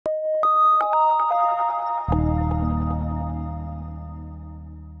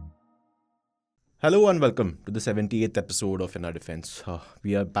Hello and welcome to the 78th episode of In Our Defense.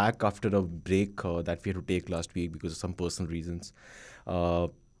 We are back after a break that we had to take last week because of some personal reasons.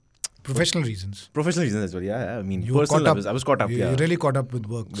 Professional reasons. Professional reasons as well, yeah. I mean, You were personal, caught up. I was caught up, You yeah. really caught up with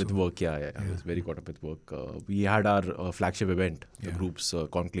work. With so- work, yeah. I was very caught up with work. We had our flagship event, the Yeah. group's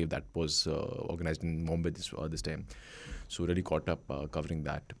conclave that was organized in Mumbai this time. So really caught up covering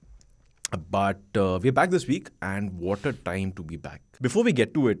that. But we're back this week, and what a time to be back. Before we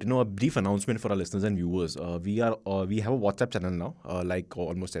get to it, a brief announcement for our listeners and viewers. We have a WhatsApp channel now, like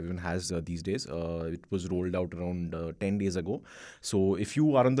almost everyone has these days. It was rolled out around 10 days ago. So if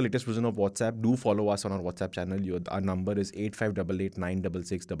you are on the latest version of WhatsApp, do follow us on our WhatsApp channel. Our number is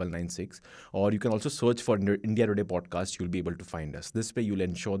 8588966996. Or you can also search for India Today podcast. You'll be able to find us. This way, you'll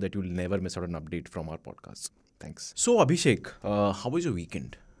ensure that you'll never miss out an update from our podcast. Thanks. So Abhishek, how was your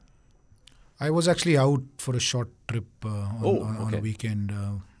weekend? I was actually out for a short trip on okay. a weekend.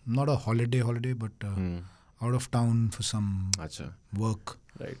 Not a holiday, but out of town for some Acha. work.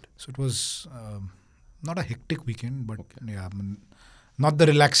 Right. So it was not a hectic weekend, but not the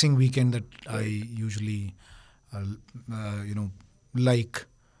relaxing weekend that I usually like.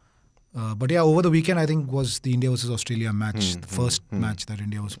 But yeah, over the weekend I think was the India versus Australia match, the first match that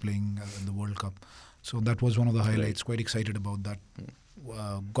India was playing in the World Cup. So that was one of the highlights. Right. Quite excited about that.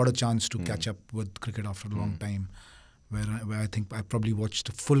 Got a chance to catch up with cricket after a long time, where I think I probably watched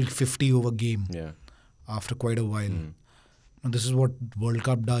a full 50-over game after quite a while. Now, this is what World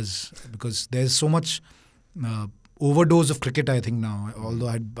Cup does, because there's so much overdose of cricket, I think, now.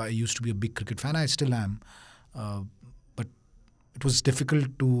 Although I used to be a big cricket fan, I still am. But it was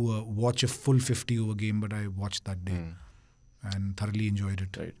difficult to watch a full 50-over game, but I watched that day and thoroughly enjoyed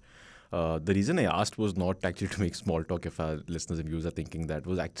it. Right. The reason I asked was not actually to make small talk, if our listeners and viewers are thinking that,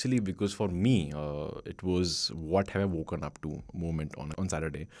 was actually because for me, it was what have I woken up to moment on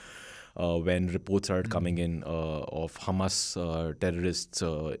Saturday when reports started coming in of Hamas terrorists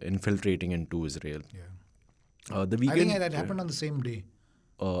infiltrating into Israel. Yeah. The weekend, I think that happened on the same day.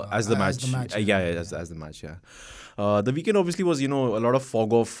 as the match. As the match, As the match, yeah. The weekend obviously was, a lot of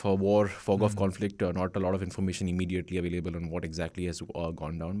fog of war, fog of conflict, not a lot of information immediately available on what exactly has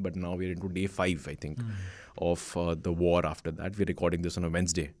gone down. But now we're into day 5, I think, of the war after that. We're recording this on a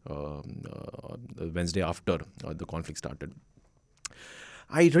Wednesday, the Wednesday after the conflict started.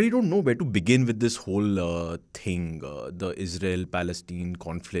 I really don't know where to begin with this whole thing, the Israel-Palestine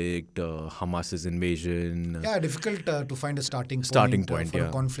conflict, Hamas's invasion. Yeah, difficult to find a starting point for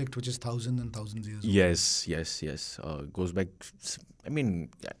a conflict which is thousands and thousands of years old. Yes. Goes back, Probably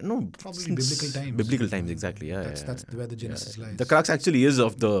biblical times. Biblical times, exactly, yeah. That's where the genesis lies. The crux actually is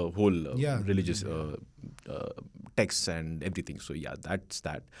of the whole religious texts and everything. So, yeah, that's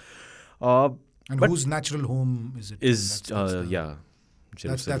that. And whose natural home is it?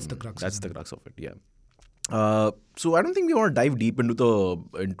 Jerusalem. That's the crux. That's the crux of it. Yeah. So I don't think we want to dive deep into the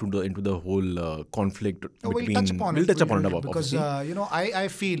whole conflict. We'll touch upon it because obviously. I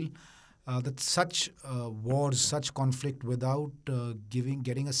feel that such wars, such conflict, without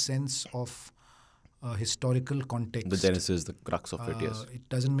getting a sense of historical context, the genesis, the crux of it. Yes. It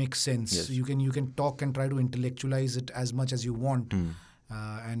doesn't make sense. Yes. You can talk and try to intellectualize it as much as you want,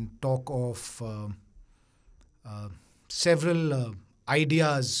 and talk of several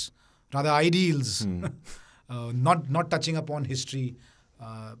ideas, rather ideals, not touching upon history.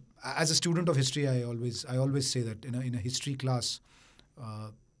 As a student of history, I always say that in a history class,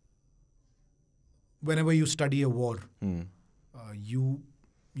 whenever you study a war, you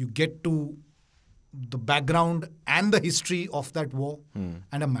get to the background and the history of that war and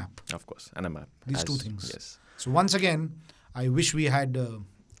a map. Of course, and a map. These two things. Yes. So once again, I wish we had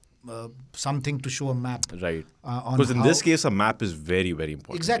something to show a map. Right. Because in this case, a map is very, very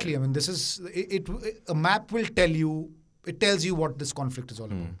important. Exactly. I mean, this is it. A map will tell you. It tells you what this conflict is all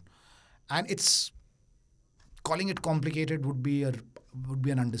about, and it's calling it complicated would be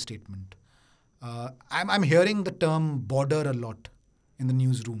an understatement. I'm hearing the term border a lot in the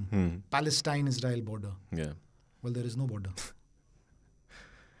newsroom. Palestine-Israel border. Yeah. Well, there is no border.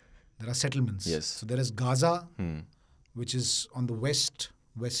 There are settlements. Yes. So there is Gaza, which is on the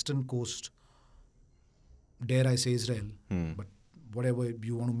western coast, dare I say Israel, but whatever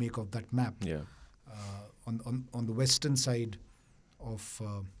you want to make of that map, on the western side of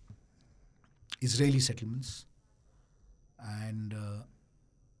Israeli settlements, and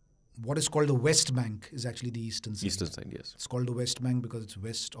what is called the West Bank is actually the eastern side. Eastern side, yes. It's called the West Bank because it's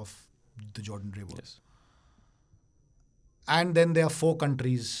west of the Jordan River. Yes. And then there are 4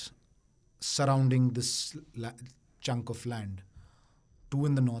 countries surrounding this chunk of land. 2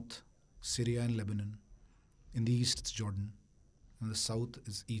 in the north, Syria and Lebanon. In the east, it's Jordan. In the south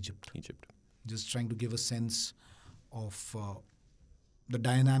is Egypt. just trying to give a sense of the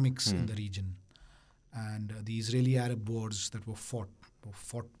dynamics in the region. And the Israeli-Arab wars that were fought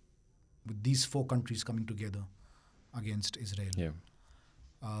with these 4 countries coming together against Israel. Yeah.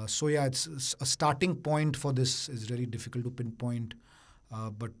 It's a starting point for this is really difficult to pinpoint,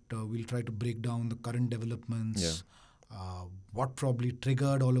 but we'll try to break down the current developments, what probably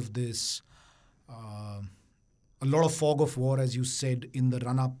triggered all of this. A lot of fog of war, as you said, in the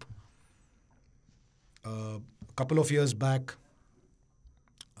run-up. A couple of years back,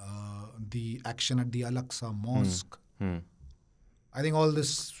 the action at the Al-Aqsa Mosque. I think all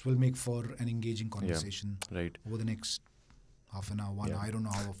this will make for an engaging conversation over the next half an hour, 1 hour. I don't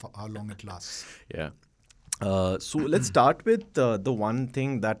know how long it lasts. Yeah. So let's start with the one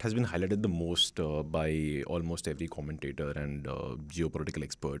thing that has been highlighted the most by almost every commentator and geopolitical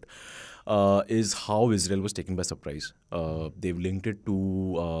expert is how Israel was taken by surprise. They've linked it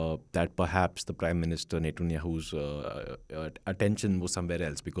to that perhaps the Prime Minister Netanyahu's attention was somewhere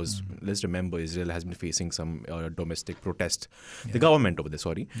else, because let's remember Israel has been facing some domestic protest. The government over there,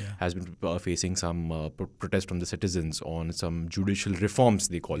 has been facing some protest from the citizens on some judicial reforms,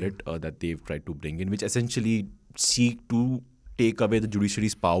 they call it, that they've tried to bring in, which essentially seek to take away the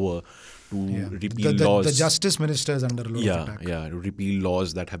judiciary's power to repeal laws. The justice minister is under a lot of attack. To repeal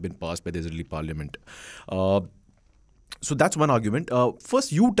laws that have been passed by the Israeli parliament. So that's one argument.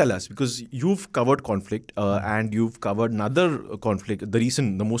 First, you tell us, because you've covered conflict and you've covered another conflict,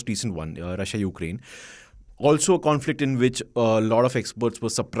 the most recent one, Russia-Ukraine. Also a conflict in which a lot of experts were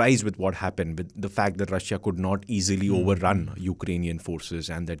surprised with what happened, with the fact that Russia could not easily overrun Ukrainian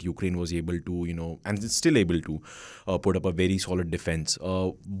forces, and that Ukraine was able to, and it's still able to put up a very solid defense.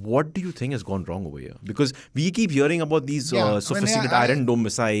 What do you think has gone wrong over here? Because we keep hearing about these sophisticated Iron Dome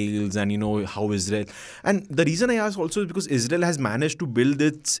missiles and, how Israel... And the reason I ask also is because Israel has managed to build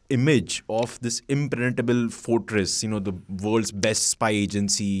its image of this impenetrable fortress, the world's best spy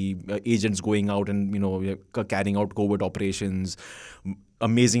agency, agents going out and, carrying out covert operations,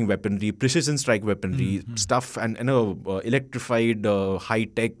 amazing weaponry, precision strike weaponry, stuff, and electrified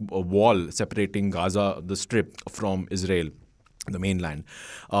high-tech wall separating Gaza, the Strip, from Israel, the mainland.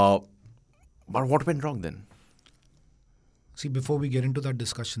 But what went wrong then? See, before we get into that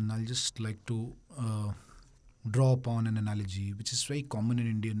discussion, I'll just like to draw upon an analogy which is very common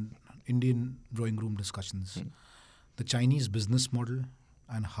in Indian drawing room discussions. The Chinese business model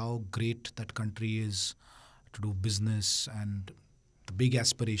and how great that country is to do business, and the big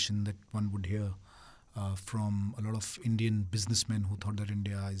aspiration that one would hear from a lot of Indian businessmen who thought that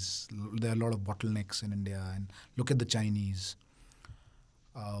there are a lot of bottlenecks in India, and look at the Chinese.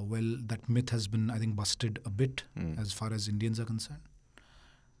 Well, that myth has been, I think, busted a bit as far as Indians are concerned.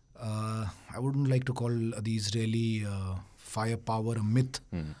 I wouldn't like to call the Israeli firepower a myth.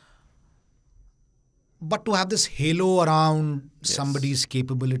 But to have this halo around somebody's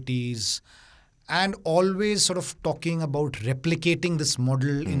capabilities and always sort of talking about replicating this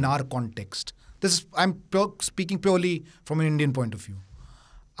model in our context. I'm speaking purely from an Indian point of view.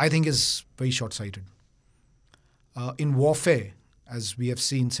 I think is very short-sighted. In warfare, as we have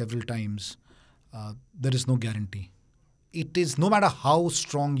seen several times, there is no guarantee. It is no matter how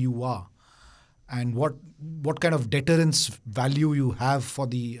strong you are and what kind of deterrence value you have for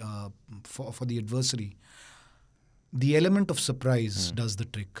the adversary, the element of surprise does the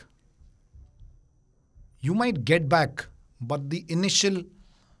trick. You might get back, but the initial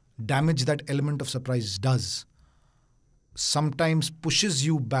damage that element of surprise does sometimes pushes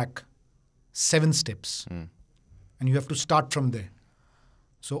you back 7 steps. And you have to start from there.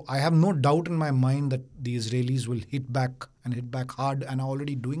 So I have no doubt in my mind that the Israelis will hit back and hit back hard, and are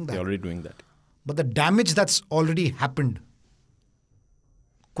already doing that. They're already doing that. But the damage that's already happened,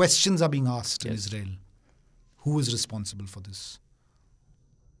 questions are being asked in Israel. Who is responsible for this?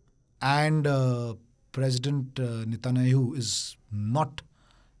 And President Netanyahu is not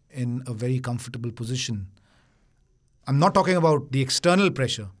in a very comfortable position. I'm not talking about the external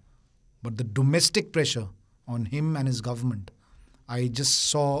pressure, but the domestic pressure on him and his government. I just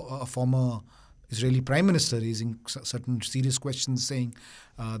saw a former Israeli Prime Minister raising certain serious questions, saying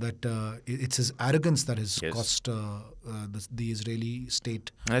that it's his arrogance that has cost the Israeli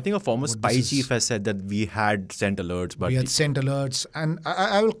state. And I think a former spy chief has said that we had sent alerts. But we had sent alerts. And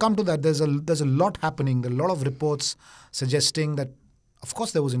I will come to that. There's a lot happening. There are a lot of reports suggesting that, of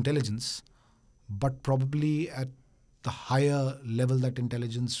course, there was intelligence, but probably at the higher level that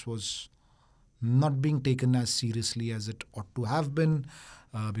intelligence was not being taken as seriously as it ought to have been,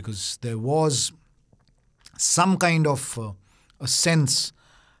 because there was some kind of a sense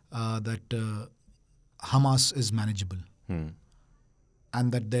that Hamas is manageable.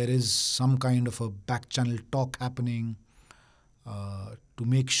 and that there is some kind of a back channel talk happening to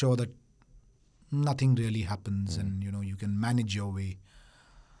make sure that nothing really happens and you can manage your way.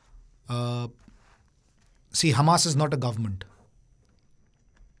 See, Hamas is not a government,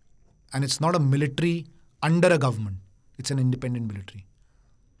 and it's not a military under a government. It's an independent military.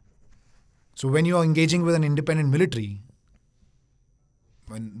 So when you are engaging with an independent military,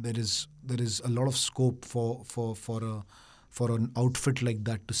 when there is a lot of scope for an outfit like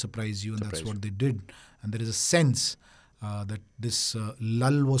that to surprise you, and that's what they did. And there is a sense that this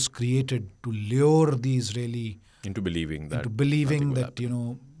lull was created to lure the Israeli into believing that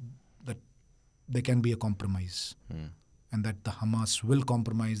that there can be a compromise, and that the Hamas will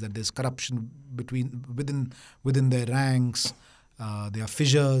compromise. That there's corruption within their ranks. There are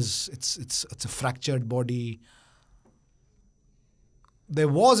fissures. It's a fractured body. There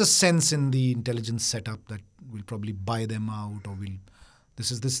was a sense in the intelligence setup that we'll probably buy them out, or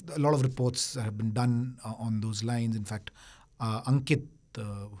a lot of reports have been done on those lines. In fact, Ankit,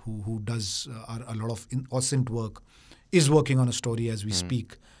 who does a lot of OSINT work, is working on a story as we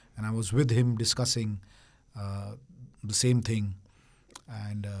speak, and I was with him discussing the same thing.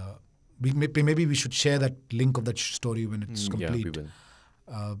 And maybe we should share that link of that story when it's complete. Yeah,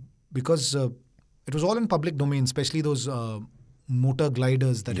 we will. Because it was all in public domain, especially those motor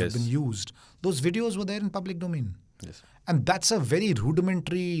gliders that have been used. Those videos were there in public domain. Yes. And that's a very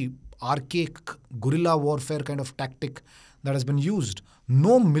rudimentary, archaic, guerrilla warfare kind of tactic that has been used.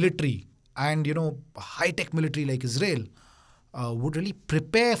 No military and, high-tech military like Israel would really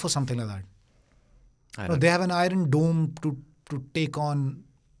prepare for something like that. They have an iron dome to take on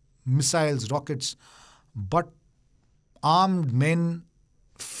missiles, rockets, but armed men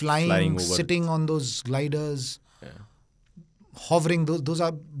flying sitting on those gliders, hovering. Those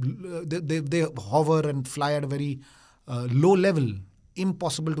are they hover and fly at a very low level,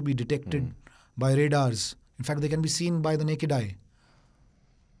 impossible to be detected by radars. In fact, they can be seen by the naked eye.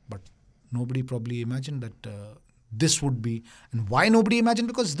 But nobody probably imagined that this would be. And why nobody imagined?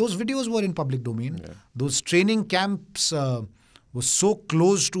 Because those videos were in public domain. Yeah. Those training camps were so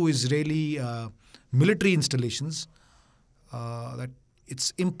close to Israeli military installations that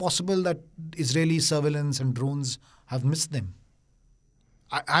it's impossible that Israeli surveillance and drones have missed them.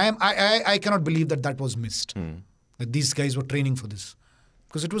 I cannot believe that was missed. That these guys were training for this,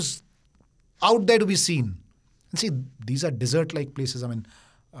 because it was out there to be seen. And see, these are desert-like places. I mean,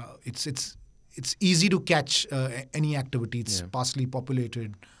 it's easy to catch any activity. It's sparsely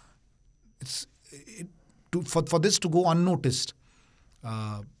populated. For this to go unnoticed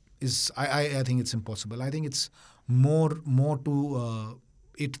is I think it's impossible. I think it's more to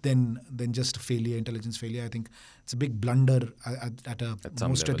it than just a failure, intelligence failure. I think it's a big blunder at a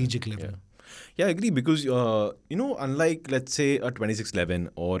more strategic level. Yeah, I agree, because unlike, let's say, a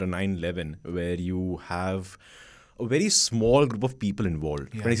 26/11 or a 9/11, where you have a very small group of people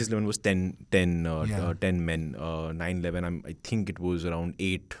involved. 26/11 was 10 men. 9/11, I think it was around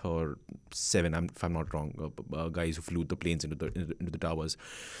 8 or 7, if I'm not wrong, guys who flew the planes into the towers.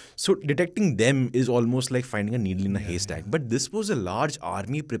 So detecting them is almost like finding a needle in a haystack. But this was a large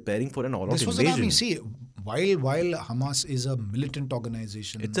army preparing for an all-out invasion. This was an army. See, while Hamas is a militant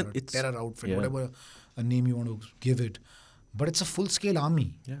organization, it's a terror outfit, whatever a name you want to give it, but it's a full-scale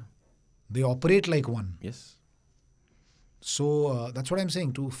army. Yeah, they operate like one. Yes. So that's what I'm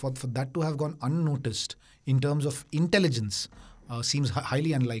saying. For that to have gone unnoticed in terms of intelligence seems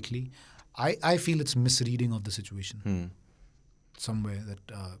highly unlikely. I feel it's misreading of the situation somewhere,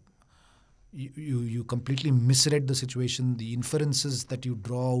 that you completely misread the situation. The inferences that you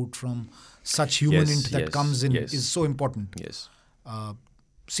draw out from such human that comes in is so important. Yes.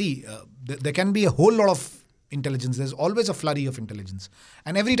 There can be a whole lot of intelligence. There's always a flurry of intelligence.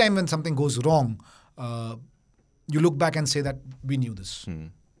 And every time when something goes wrong, you look back and say that we knew this.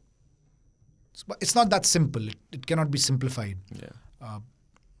 But it's not that simple. It cannot be simplified. Yeah.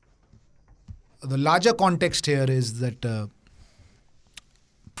 The larger context here is that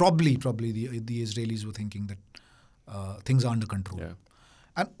probably the Israelis were thinking that things are under control. Yeah.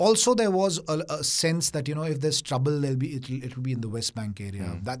 And also there was a sense that, if there's trouble, it'll be in the West Bank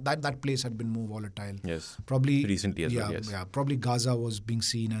area. That place had been more volatile. Yes. Probably recently as well. Yes. Yeah. Probably Gaza was being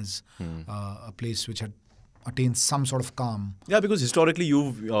seen as a place which had attained some sort of calm. Yeah, because historically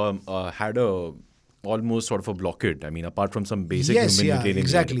you've had a almost sort of a blockade. I mean, apart from some basic humanitarian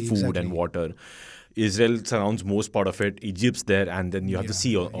food and water, Israel surrounds most part of it. Egypt's there, and then you have the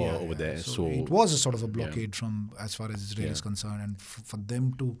sea over there. So it was a sort of a blockade from as far as Israel is concerned, and for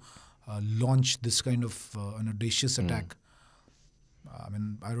them to launch this kind of an audacious attack. I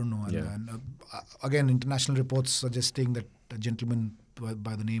mean, I don't know. And again, international reports suggesting that a gentleman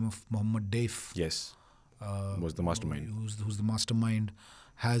by the name of Mohammed Deif. Yes. Was the mastermind. Who's the mastermind,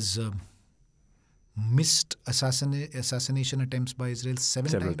 has missed assassination attempts by Israel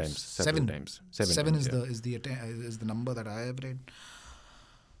several times. Seven times. Seven is the number that I have read.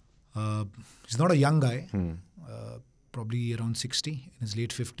 He's not a young guy. Probably around 60, in his late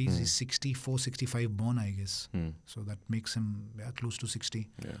 50s. He's 64, 65 born, I guess. So that makes him close to 60.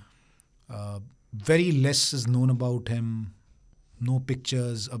 Yeah. Very less is known about him. No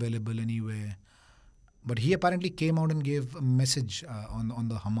pictures available anywhere. But he apparently came out and gave a message on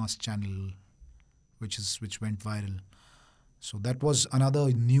the Hamas channel, which went viral. So that was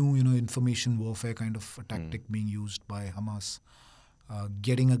another new, information warfare kind of a tactic being used by Hamas.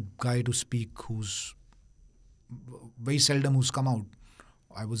 Getting a guy to speak who's very seldom who's come out.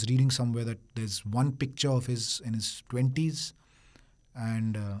 I was reading somewhere that there's one picture of his in his 20s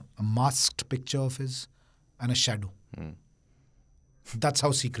and a masked picture of his and a shadow. That's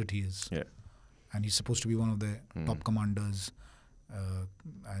how secret he is. Yeah. And he's supposed to be one of the top commanders.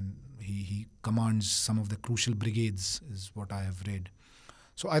 And he commands some of the crucial brigades, is what I have read.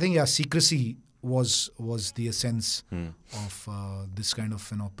 So I think, secrecy was the essence of this kind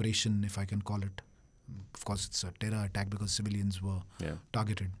of an operation, if I can call it. Of course, it's a terror attack because civilians were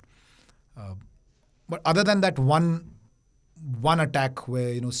targeted. But other than that one attack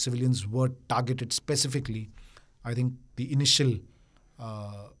where civilians were targeted specifically, I think the initial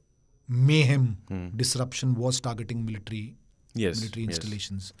mayhem disruption was targeting military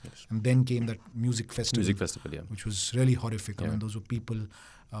installations. Yes. And then came that music festival, which was really horrific. I mean, those were people.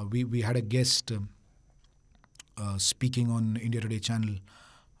 We had a guest speaking on India Today channel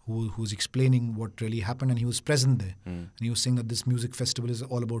who was explaining what really happened, and he was present there. And he was saying that this music festival is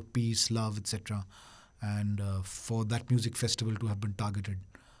all about peace, love, etc. And for that music festival to have been targeted,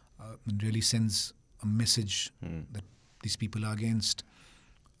 it really sends a message that these people are against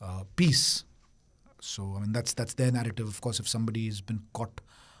peace. So, I mean, that's their narrative. Of course, if somebody has been caught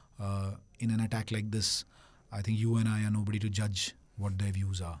in an attack like this, I think you and I are nobody to judge what their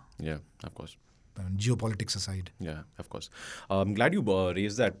views are. Yeah, of course. Geopolitics aside. Yeah, of course. I'm glad you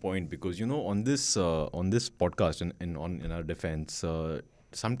raised that point because, on this podcast in our defense,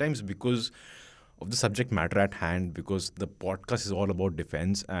 sometimes because of the subject matter at hand, because the podcast is all about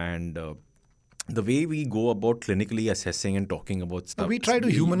defense and the way we go about clinically assessing and talking about stuff. We try to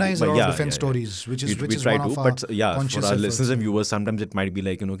humanize our defense stories, which is one of our conscious for our efforts. listeners and viewers, sometimes it might be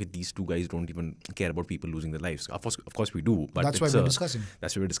like, okay, these two guys don't even care about people losing their lives. Of course we do. But that's why we're discussing.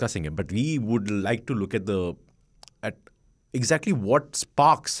 That's why we're discussing it. But we would like to look at exactly what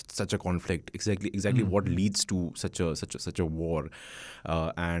sparks such a conflict, exactly what leads to such a war,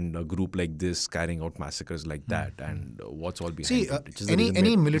 and a group like this carrying out massacres like that, and what's all behind it. See,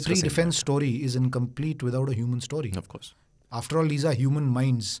 any military defense story is incomplete without a human story. Of course. After all, these are human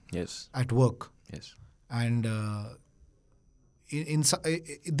minds at work. Yes. And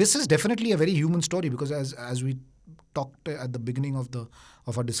this is definitely a very human story because as we talked at the beginning of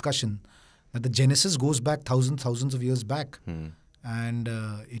our discussion, that the genesis goes back thousands of years back, and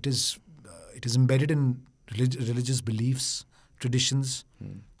it is embedded in religious beliefs, traditions.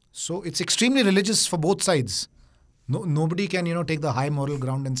 So it's extremely religious for both sides. Nobody can take the high moral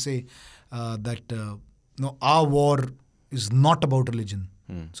ground and say that our war is not about religion.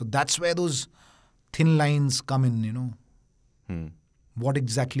 So that's where those thin lines come in. What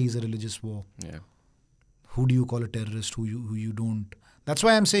exactly is a religious war? Yeah. Who do you call a terrorist? Who you don't? That's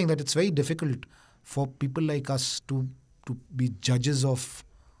why I'm saying that it's very difficult for people like us to be judges of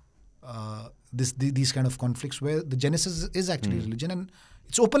these kind of conflicts where the genesis is actually religion, and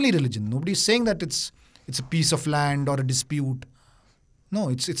it's openly religion. Nobody's saying that it's a piece of land or a dispute. No,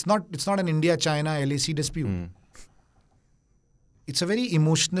 it's not an India-China LAC dispute. It's a very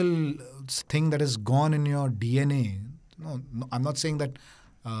emotional thing that has gone in your DNA. No, I'm not saying that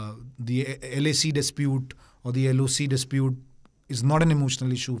the LAC dispute or the LOC dispute is not an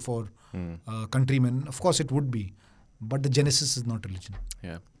emotional issue for countrymen. Of course, it would be. But the genesis is not religion.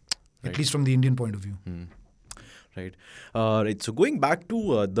 Yeah. At least from the Indian point of view. Right. Right. So going back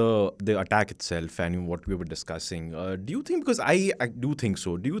to the attack itself and what we were discussing, do you think, because I do think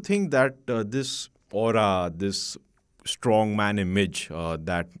so, do you think that this aura, this strongman image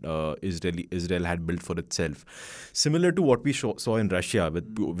that Israel had built for itself, similar to what we saw in Russia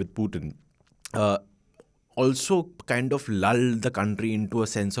with Putin, also kind of lulled the country into a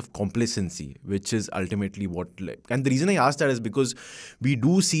sense of complacency, which is ultimately what... And the reason I ask that is because we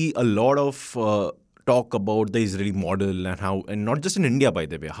do see a lot of talk about the Israeli model and how, and not just in India, by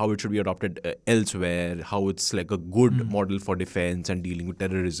the way, how it should be adopted elsewhere, how it's like a good model for defense and dealing with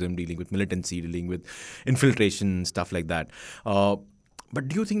terrorism, dealing with militancy, dealing with infiltration, stuff like that. But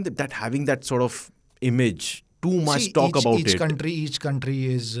do you think that having that sort of image, too much See, talk about each it? Each country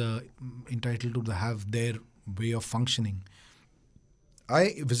is entitled to have their way of functioning.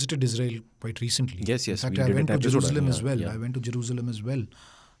 I visited Israel quite recently. Yes, In yes, fact, we I did went an to episode on Jerusalem it, as well. yeah. I went to Jerusalem as well,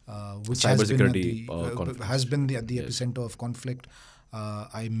 which Cybersecurity has been at the yes. epicenter of conflict.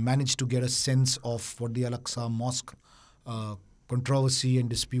 I managed to get a sense of what the Al-Aqsa Mosque controversy and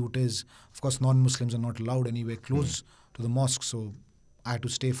dispute is. Of course, non-Muslims are not allowed anywhere close to the mosque, so I had to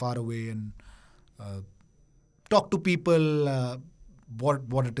stay far away and talk to people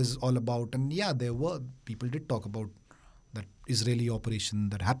what it is all about. And yeah, people did talk about that Israeli operation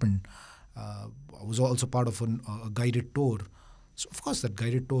that happened. I was also part of a guided tour. So of course that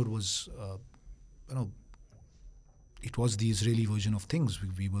guided tour was, it was the Israeli version of things.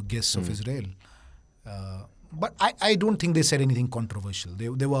 We were guests of Israel. But I don't think they said anything controversial.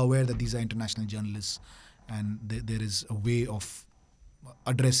 They were aware that these are international journalists and there is a way of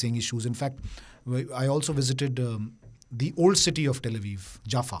addressing issues. In fact, I also visited the old city of Tel Aviv,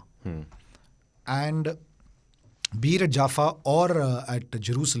 Jaffa. And be it at Jaffa or at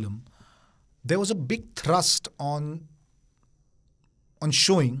Jerusalem, there was a big thrust on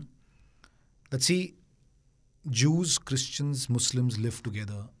showing that, see, Jews, Christians, Muslims live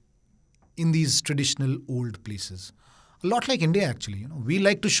together in these traditional old places. A lot like India, actually. We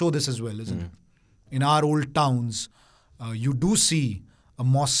like to show this as well, isn't it? In our old towns, you do see a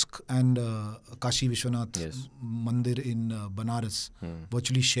mosque and a Kashi Vishwanath Mandir in Banaras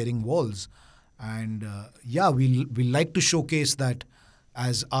virtually sharing walls. And we like to showcase that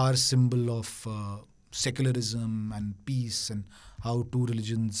as our symbol of secularism and peace and how two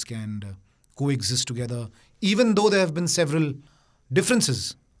religions can coexist together, even though there have been several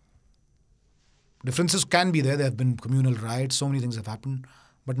differences. Differences can be there. There have been communal riots. So many things have happened.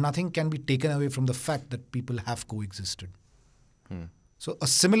 But nothing can be taken away from the fact that people have coexisted. So a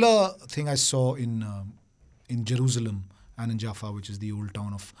similar thing I saw in Jerusalem and in Jaffa, which is the old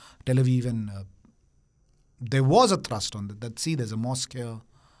town of Tel Aviv. And there was a thrust on that. See, there's a mosque here,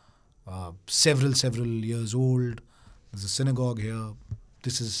 several years old. There's a synagogue here.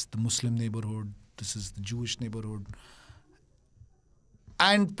 This is the Muslim neighborhood. This is the Jewish neighborhood.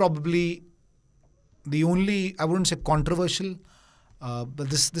 And probably the only, I wouldn't say controversial, but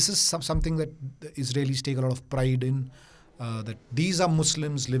this is something that the Israelis take a lot of pride in, that these are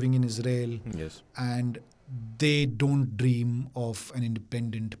Muslims living in Israel, and they don't dream of an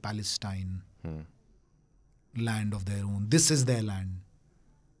independent Palestine, land of their own. This is their land.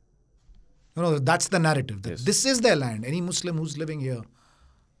 That's the narrative. That this is their land. Any Muslim who's living here,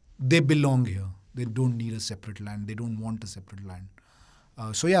 they belong here. They don't need a separate land. They don't want a separate land.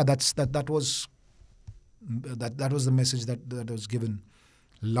 That was the message that was given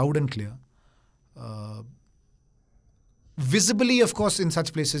loud and clear. Visibly, of course, in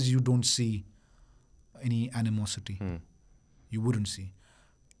such places you don't see any animosity. You wouldn't see.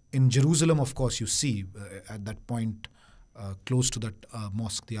 In Jerusalem, of course, you see at that point close to that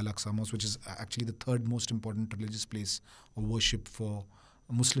mosque, the Al-Aqsa Mosque, which is actually the third most important religious place of worship for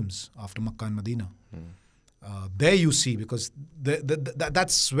Muslims after Makkah and Medina. There you see, because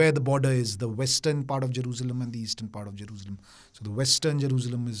that's where the border is, the western part of Jerusalem and the eastern part of Jerusalem. So the western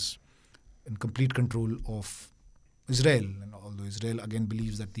Jerusalem is in complete control of Israel. And although Israel again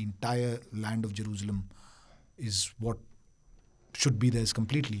believes that the entire land of Jerusalem is what should be theirs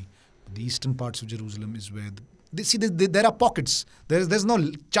completely, the eastern parts of Jerusalem is where there are pockets. There's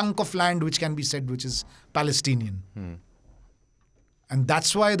no chunk of land which can be said which is Palestinian. And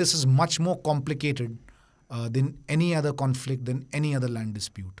that's why this is much more complicated than any other conflict, than any other land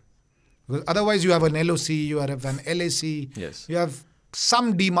dispute. Because otherwise you have an LOC, you have an LAC, you have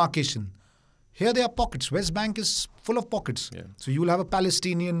some demarcation. Here there are pockets. West Bank is full of pockets. So you will have a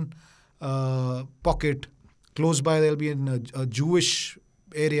Palestinian pocket. Close by there will be a Jewish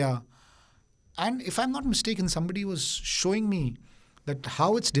area. And if I'm not mistaken, somebody was showing me that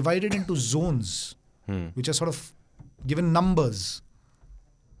how it's divided into zones, which are sort of given numbers.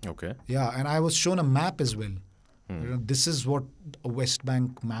 Okay. Yeah, and I was shown a map as well. This is what a West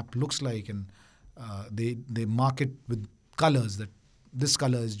Bank map looks like, and they mark it with colors. That this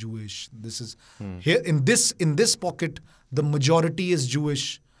color is Jewish. This is here in this pocket the majority is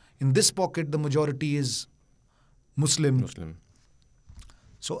Jewish. In this pocket the majority is Muslim.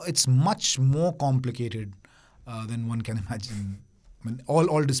 So it's much more complicated than one can imagine. I mean,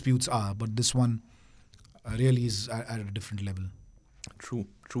 all disputes are, but this one really is at a different level. True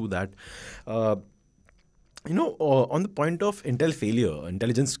that. On the point of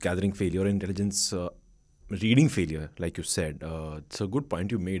intelligence gathering failure, intelligence reading failure, like you said, it's a good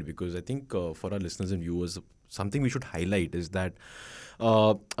point you made, because I think for our listeners and viewers, something we should highlight is that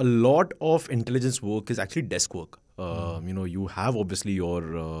a lot of intelligence work is actually desk work. You have obviously your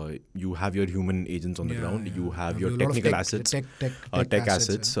human agents on the ground. You have your technical assets, tech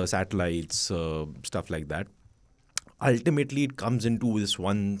assets, satellites, stuff like that. Ultimately, it comes into this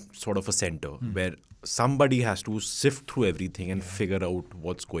one sort of a center where somebody has to sift through everything and figure out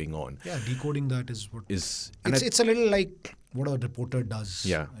what's going on. Yeah, decoding that is what is. It's a little like what a reporter does.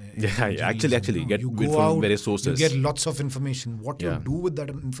 Yeah. Actually, get you from go out, various sources. You get lots of information. What you do with that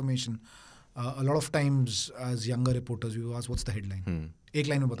information, a lot of times as younger reporters, you ask, what's the headline? एक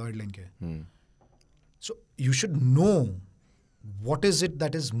line में बताओ headline क्या है? So you should know what is it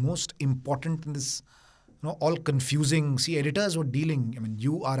that is most important in this. All confusing. See, editors were dealing,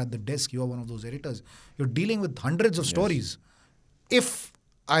 you are at the desk, you are one of those editors. You're dealing with hundreds of stories. If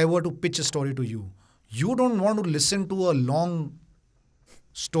I were to pitch a story to you, you don't want to listen to a long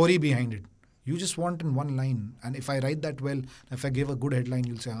story behind it. You just want in one line. And if I write that well, if I give a good headline,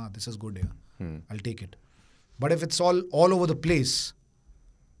 you'll say, this is good, I'll take it. But if it's all over the place,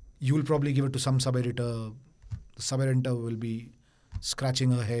 you will probably give it to some sub-editor. The sub-editor will be scratching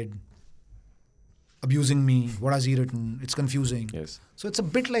her head, abusing me. What has he written? It's confusing. Yes. So it's a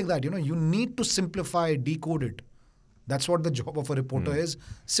bit like that. You need to simplify, decode it. That's what the job of a reporter is.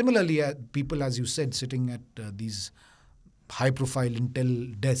 Similarly, people, as you said, sitting at these high-profile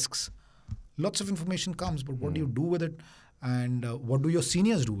intel desks, lots of information comes, but what do you do with it? And what do your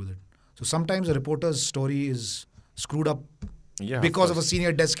seniors do with it? So sometimes a reporter's story is screwed up because of a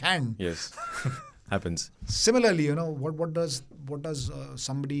senior desk hand. Yes. Happens. Similarly, what does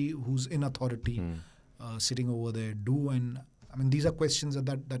somebody who's in authority sitting over there do? And these are questions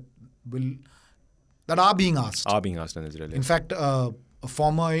that are being asked. Are being asked in Israel. In fact, a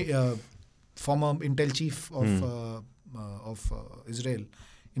former intel chief of Israel,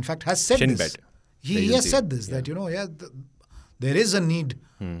 in fact, has said Shin this. Bet. He has said this that there is a need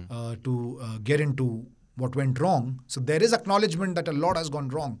to get into what went wrong. So there is acknowledgement that a lot has gone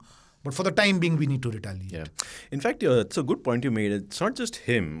wrong. But for the time being, we need to retaliate. Yeah. In fact, it's a good point you made. It's not just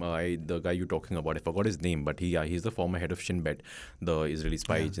him, the guy you're talking about. I forgot his name, but he's the former head of Shin Bet, the Israeli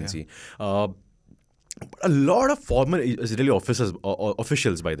spy agency. A lot of former Israeli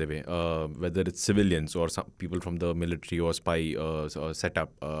officials, by the way, whether it's civilians or some people from the military or spy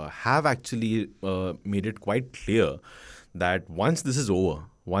setup, have actually made it quite clear that once this is over,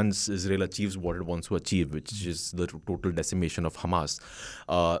 once Israel achieves what it wants to achieve, which is the total decimation of Hamas,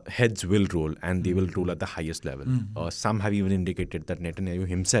 heads will roll, and they will roll at the highest level. Some have even indicated that Netanyahu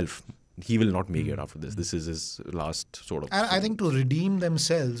himself, he will not make it after this. This is his last sort of... And I think to redeem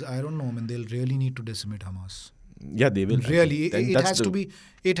themselves, I don't know, they'll really need to decimate Hamas. Yeah, they will. Really. It has to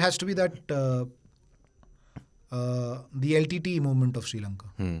be that the LTT movement of Sri Lanka.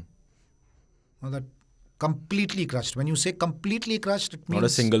 That completely crushed. When you say completely crushed, it means... Not a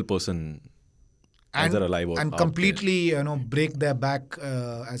single person, either alive or and completely, break their back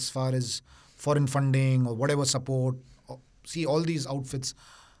as far as foreign funding or whatever support. See, all these outfits,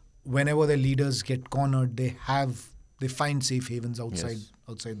 whenever their leaders get cornered, they find safe havens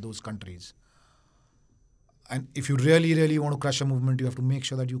outside those countries. And if you really, really want to crush a movement, you have to make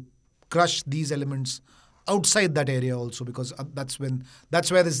sure that you crush these elements outside that area also, because that's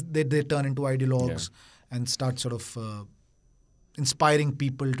where they turn into ideologues and start sort of inspiring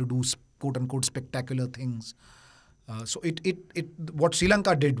people to do quote unquote spectacular things. So what Sri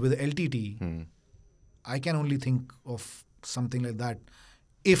Lanka did with LTT, I can only think of something like that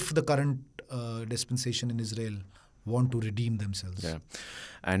if the current dispensation in Israel want to redeem themselves. Yeah.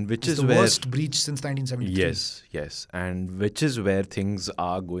 And which it's is the where... worst breach since 1973. Yes. And which is where things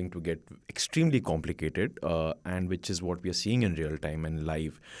are going to get extremely complicated, and which is what we are seeing in real time and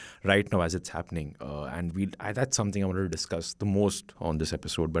live right now as it's happening. And that's something I wanted to discuss the most on this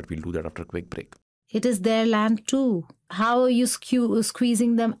episode, but we'll do that after a quick break. It is their land too. How are you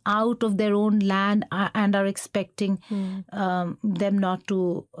squeezing them out of their own land and are expecting them not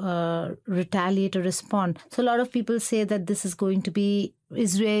to retaliate or respond? So a lot of people say that this is going to be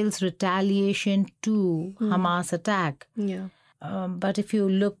Israel's retaliation to Hamas attack. Yeah. But if you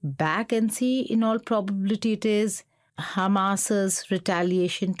look back and see, in all probability, it is Hamas's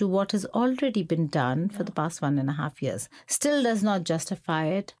retaliation to what has already been done for the past 1.5 years. Still does not justify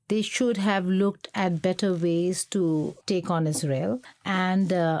it. They should have looked at better ways to take on Israel.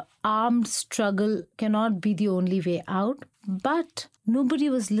 And armed struggle cannot be the only way out. But nobody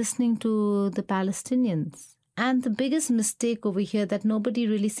was listening to the Palestinians. And the biggest mistake over here that nobody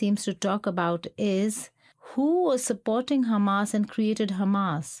really seems to talk about is who was supporting Hamas and created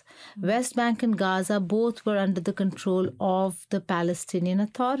Hamas? West Bank and Gaza both were under the control of the Palestinian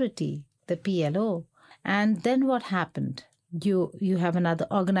Authority, the PLO. And then what happened? You have another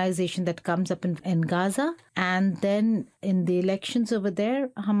organization that comes up in Gaza, and then in the elections over there,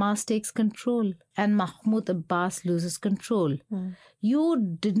 Hamas takes control and Mahmoud Abbas loses control.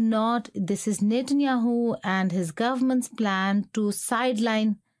 You did not, this is Netanyahu and his government's plan to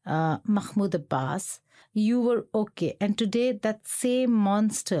sideline Mahmoud Abbas. You were okay. And today that same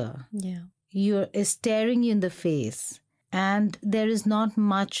monster is staring you in the face, and there is not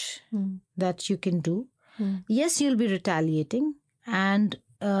much that you can do. Yes, you'll be retaliating, and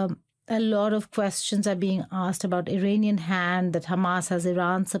a lot of questions are being asked about Iranian hand, that Hamas has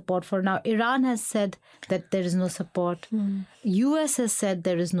Iran support for now. Iran has said that there is no support. US has said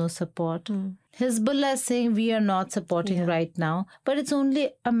there is no support. Hezbollah is saying we are not supporting right now, but it's only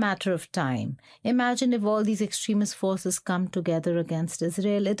a matter of time. Imagine if all these extremist forces come together against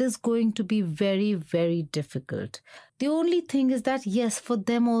Israel. It is going to be very, very difficult. The only thing is that, yes, for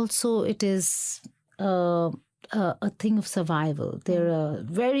them also it is a thing of survival. They're a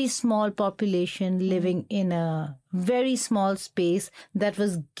very small population living in a very small space that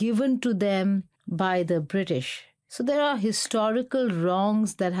was given to them by the British. So there are historical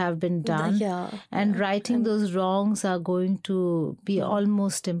wrongs that have been done, and righting those wrongs are going to be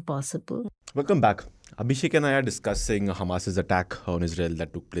almost impossible. Welcome back. Abhishek and I are discussing Hamas's attack on Israel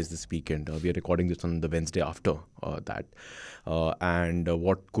that took place this weekend. We are recording this on the Wednesday after that. And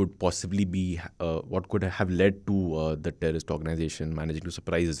what could possibly be, what could have led to the terrorist organization managing to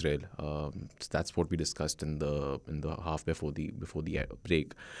surprise Israel. So that's what we discussed in the half before the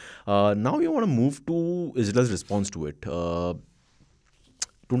break. Now we want to move to Israel's response to it. Don't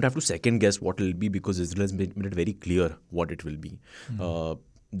have to second guess what it will be, because Israel has made it very clear what it will be.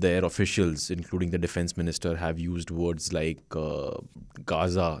 Their officials, including the defense minister, have used words like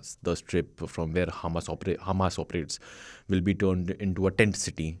Gaza, the strip from where Hamas operates, will be turned into a tent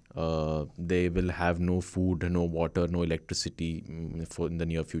city. They will have no food, no water, no electricity in the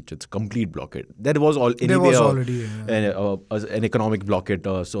near future. It's a complete blockade. There was already an economic blockade.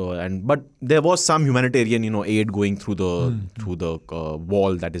 But there was some humanitarian, aid going through the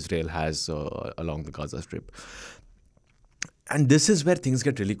wall that Israel has along the Gaza Strip. And this is where things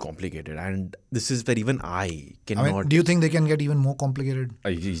get really complicated, and this is where even I cannot... do you think they can get even more complicated?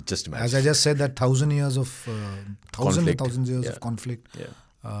 Just imagine. As I just said, that thousands years of conflict.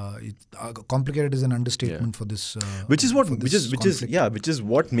 Complicated is an understatement for this. Which is what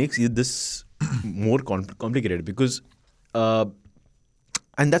makes this more complicated, because, and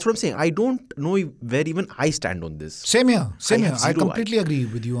that's what I'm saying. I don't know where even I stand on this. Same here. I completely agree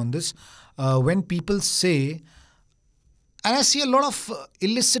with you on this. When people say... And I see a lot of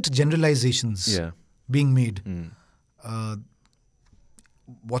illicit generalizations being made.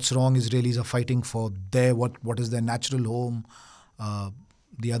 What's wrong? Israelis are fighting for what is their natural home.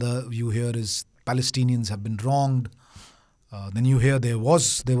 The other you hear is Palestinians have been wronged. Then you hear there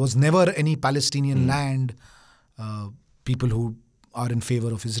was never any Palestinian land. People who are in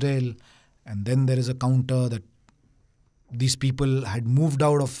favor of Israel. And then there is a counter that these people had moved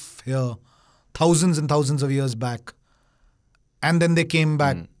out of here thousands and thousands of years back. And then they came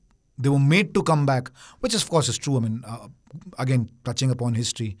back. They were made to come back, which of course is true. I mean, again, touching upon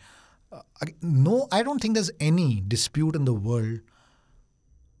history. No, I don't think there's any dispute in the world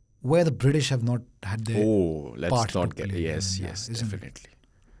where the British have not had their part to play. Yes, definitely.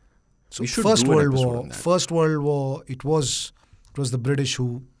 So First World War, it was the British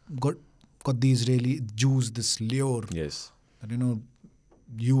who got the Israeli Jews this lure. Yes. That,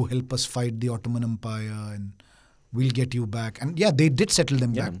 you help us fight the Ottoman Empire and we'll get you back. And they did settle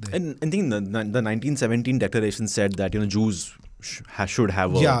them back there. And I think the 1917 declaration said that Jews should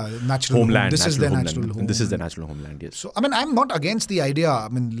have a natural homeland. This is their natural home. And this is their natural homeland, yes. So, I'm not against the idea.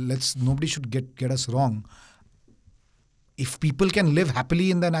 Nobody should get us wrong. If people can live happily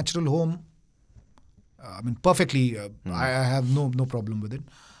in their natural home, perfectly, I have no problem with it.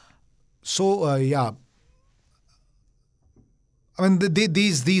 So,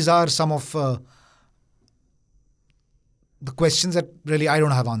 these are some of the questions that really I don't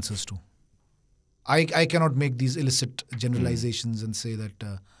have answers to. I cannot make these illicit generalizations and say that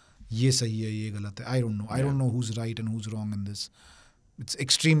ye sahi hai, ye galat hai. I don't know. I don't know who's right and who's wrong in this. It's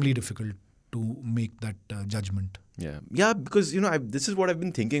extremely difficult to make that judgment. Yeah, because this is what I've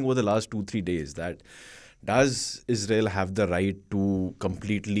been thinking over the last 2-3 days, that does Israel have the right to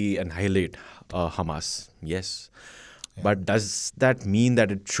completely annihilate Hamas? Yes. But does that mean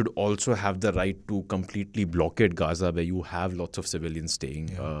that it should also have the right to completely blockade Gaza, where you have lots of civilians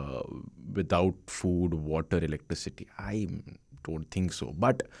staying without food, water, electricity? I don't think so.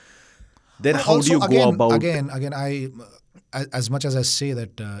 But then how do you go about... Again, as much as I say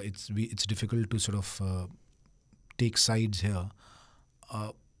that it's difficult to sort of take sides here,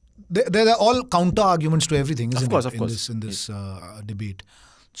 there are all counter arguments to everything, isn't it? Of course. In this debate.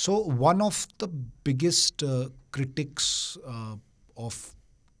 So one of the biggest critiques of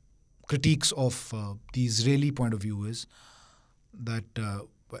the Israeli point of view is that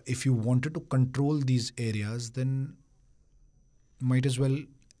if you wanted to control these areas, then might as well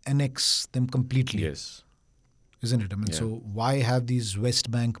annex them completely. Yes. Isn't it? I mean, so why have these West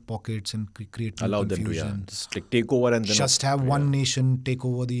Bank pockets and create allow confusion? Them to, just like take over and then... Just have one nation take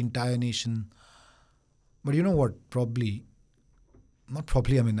over the entire nation. But you know what? Not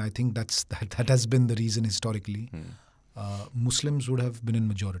probably, I mean, I think that has been the reason historically. Muslims would have been in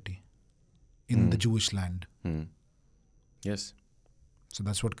majority in the Jewish land. Yes. So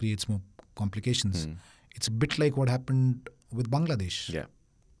that's what creates more complications. It's a bit like what happened with Bangladesh. Yeah.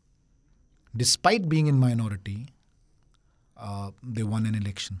 Despite being in minority, they won an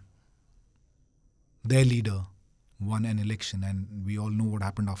election. Their leader won an election, and we all know what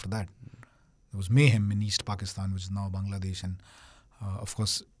happened after that. There was mayhem in East Pakistan, which is now Bangladesh, and of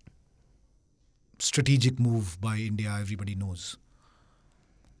course, strategic move by India, everybody knows.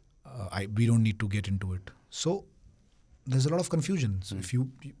 We don't need to get into it. So there's a lot of confusion. So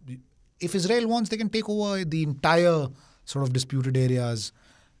if Israel wants, they can take over the entire sort of disputed areas,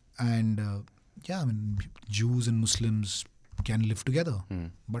 and I mean, Jews and Muslims can live together,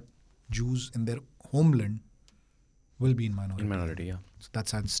 but Jews in their homeland will be in minority. In minority, yeah. So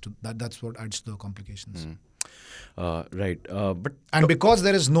that's what adds to the complications. Right. And because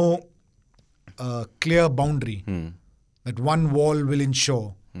there is no clear boundary, that one wall will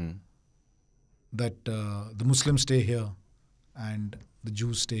ensure that the Muslims stay here and the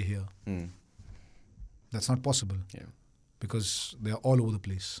Jews stay here. That's not possible because they are all over the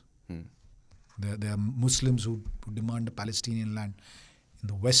place. There are Muslims who demand a Palestinian land. In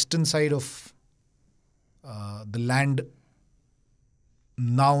the western side of the land,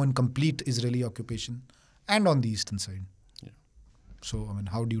 now in complete Israeli occupation, and on the eastern side. So, I mean,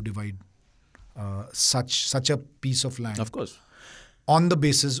 how do you divide such a piece of land? Of course. On the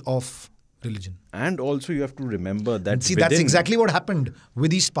basis of religion. And also you have to remember that... See, that's exactly what happened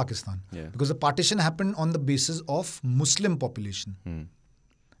with East Pakistan. Because the partition happened on the basis of Muslim population.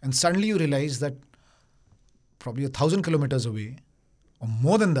 And suddenly you realize that probably 1,000 kilometers away, or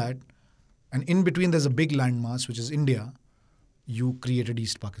more than that, and in between there's a big landmass, which is India, you created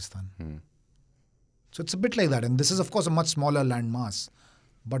East Pakistan. So it's a bit like that. And this is, of course, a much smaller landmass.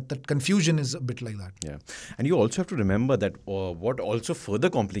 But the confusion is a bit like that. Yeah. And you also have to remember that what also further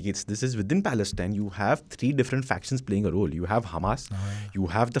complicates this is within Palestine, you have three different factions playing a role. You have Hamas, you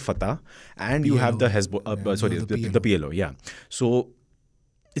have the Fatah, and you have the Hezbollah, the PLO. Yeah. So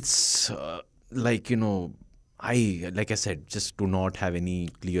it's like I said, just do not have any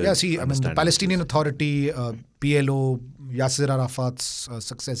clear... I mean, the Palestinian Authority, PLO, Yasser Arafat's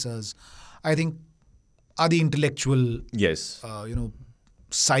successors, I think are the intellectual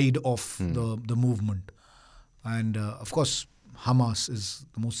side of the movement. And of course, Hamas is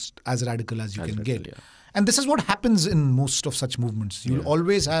the most as radical as you can get. Yeah. And this is what happens in most of such movements. You'll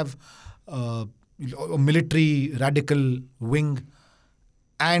always have a military radical wing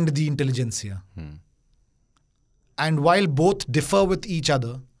and the intelligentsia. And while both differ with each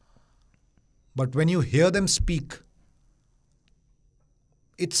other, but when you hear them speak,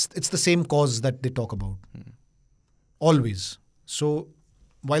 it's the same cause that they talk about. Always. So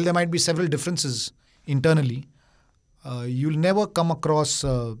while there might be several differences internally, you'll never come across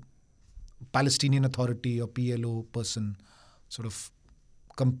a Palestinian Authority or PLO person sort of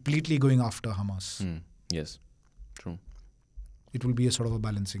completely going after Hamas. Yes, true. It will be a sort of a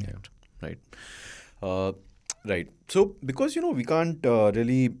balancing act. Right. Right. So because, we can't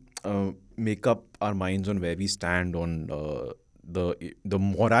really make up our minds on where we stand on the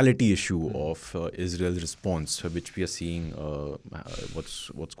morality issue of Israel's response, which we are seeing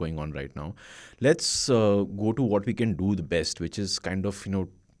what's going on right now. Let's go to what we can do the best, which is kind of,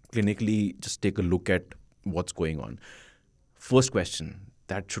 clinically just take a look at what's going on. First question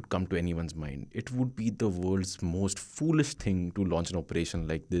that should come to anyone's mind. It would be the world's most foolish thing to launch an operation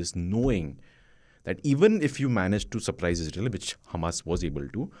like this, knowing that even if you manage to surprise Israel, which Hamas was able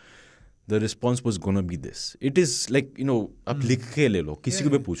to, the response was going to be this. It is like, आप लिख के ले लो, किसी को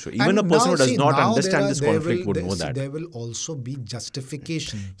भी पूछो. Even And a person now, who does see, not now understand this there conflict will- would know that. There will also be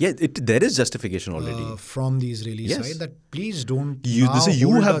justification Yeah, there is justification already. from the Israeli Yes. side that please don't You now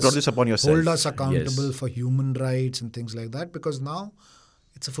hold have us- brought this upon yourself. hold us accountable Yes. for human rights and things like that, because now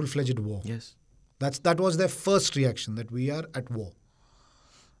it's a full-fledged war. Yes. That was their first reaction, that we are at war.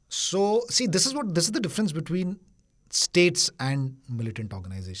 So see, this is the difference between states and militant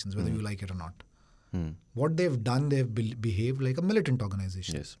organizations, whether you like it or not. What they've done, they've behaved like a militant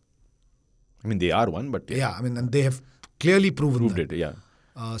organization. Yes. I mean, they are one, but Yeah, I mean, and they have clearly proven proved that. it.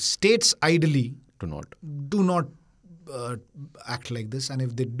 Yeah. States ideally Do not. do not act like this, and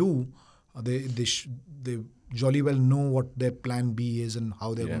if they do, they jolly well know what their plan B is and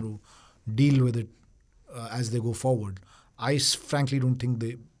how they're going to deal with it as they go forward. I frankly don't think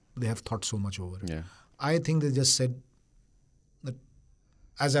they have thought so much over it. Yeah. I think they just said that,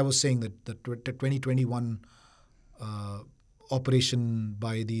 as I was saying, that the 2021 operation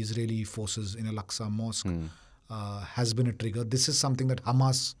by the Israeli forces in Al-Aqsa Mosque has been a trigger. This is something that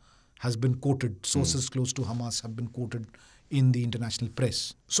Hamas has been quoted. Sources close to Hamas have been quoted in the international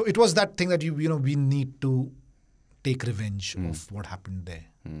press. So it was that thing that we need to take revenge of what happened there.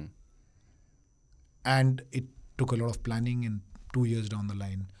 And it took a lot of planning, and 2 years down the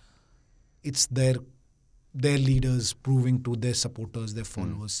line, it's their leaders proving to their supporters, their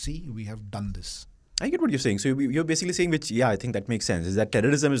followers, see, we have done this. I get what you're saying. So you're basically saying, which, I think that makes sense, is that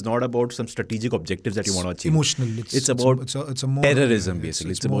terrorism is not about some strategic objectives that you want to achieve. Emotional. It's about it's a more, terrorism,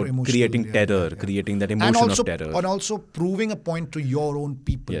 basically. It's about creating terror, creating that emotion of terror. And also proving a point to your own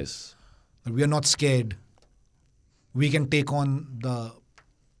people. Yes. That we are not scared. We can take on the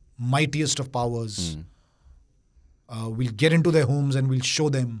mightiest of powers. We'll get into their homes and we'll show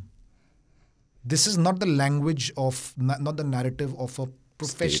them. This is not the language of, not the narrative of a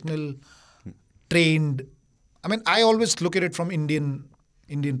professional, trained. I mean, I always look at it from Indian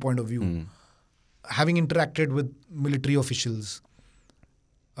point of view. Having interacted with military officials,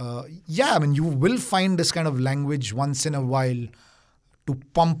 I mean, you will find this kind of language once in a while to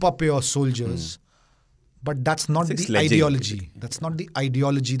pump up your soldiers, but that's not the ideology. That's not the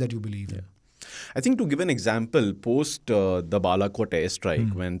ideology that you believe in. I think, to give an example, post the Balakot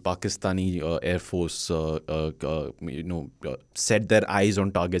airstrike, when Pakistani Air Force, set their eyes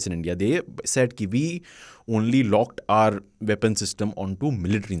on targets in India, they said that we only locked our weapon system onto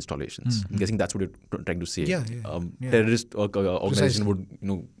military installations. I'm guessing that's what you're trying to say. Terrorist organization would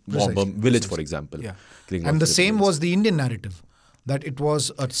bomb a village, for example. And the same was the Indian narrative, that it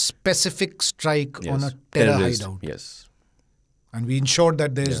was a specific strike on a terror hideout. Yes. And we ensured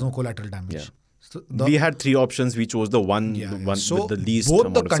that there is no collateral damage. So we had three options. We chose the one so with the least both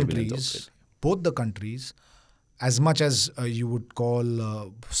amount the of civilians outside. Both the countries, as much as you would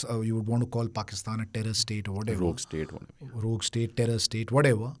want to call Pakistan a terror state or whatever. Rogue state, terror state,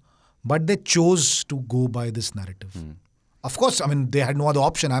 whatever. But they chose to go by this narrative. Of course, I mean, they had no other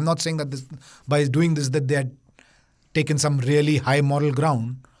option. I'm not saying that by doing this that they had taken some really high moral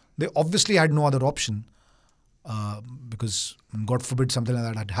ground. They obviously had no other option. Because God forbid something like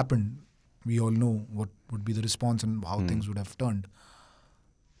that had happened, we all know what would be the response and how things would have turned.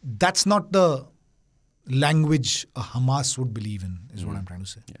 That's not the language a Hamas would believe in, is what I'm trying to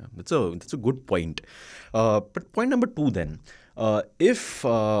say. Yeah, that's a good point. But point number 2 then, if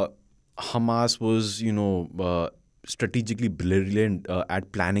Hamas was strategically brilliant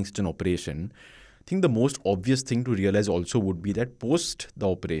at planning such an operation, I think the most obvious thing to realize also would be that post the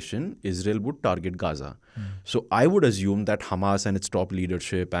operation, Israel would target Gaza. So I would assume that Hamas and its top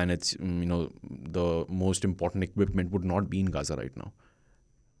leadership and its the most important equipment would not be in Gaza right now.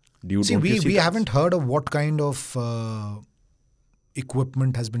 We haven't heard of what kind of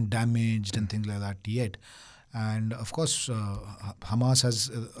equipment has been damaged and things like that yet. And of course, Hamas has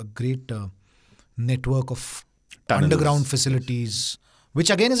a great network of tunnels, underground facilities, which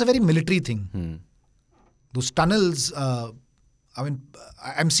again is a very military thing. Those tunnels, I mean,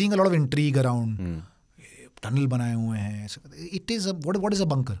 I'm seeing a lot of intrigue around tunnel banaye hue hain. It is what is a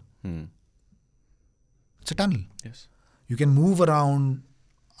bunker? It's a tunnel. Yes. You can move around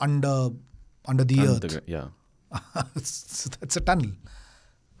under the earth. That's a tunnel.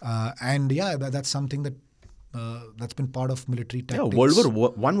 And that's something that that's been part of military tactics. Yeah, World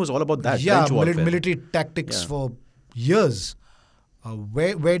War I was all about that. Yeah, military tactics for years.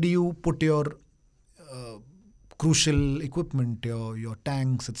 Where do you put your crucial equipment, your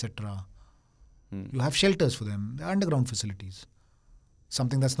tanks, etc.? You have shelters for them. They're underground facilities.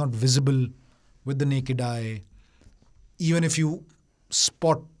 Something that's not visible with the naked eye. Even if you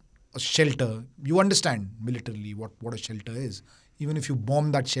spot a shelter, you understand militarily what a shelter is. Even if you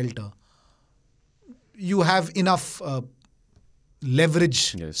bomb that shelter, you have enough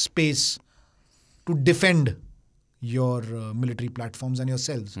leverage space to defend your military platforms and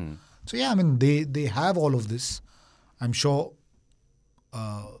yourselves. So yeah, I mean, they have all of this. I'm sure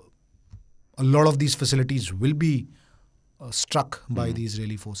a lot of these facilities will be struck by the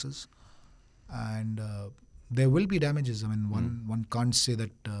Israeli forces, and there will be damages. I mean, one can't say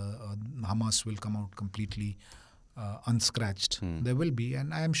that Hamas will come out completely unscratched. There will be,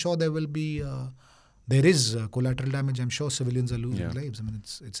 and I am sure there will be. There is collateral damage. I'm sure civilians are losing lives. I mean,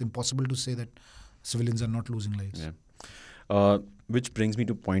 it's impossible to say that civilians are not losing lives. Yeah. Which brings me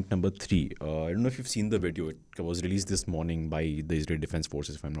to point number 3. I don't know if you've seen the video. It was released this morning by the Israeli Defense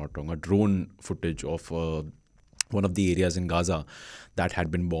Forces, if I'm not wrong. A drone footage of one of the areas in Gaza that had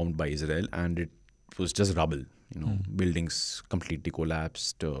been bombed by Israel, and it was just rubble. Buildings completely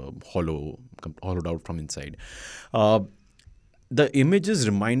collapsed, hollowed out from inside. The images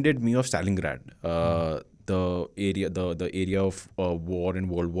reminded me of Stalingrad, the area of war in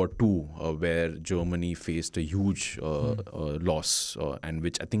World War II, where Germany faced a huge loss, and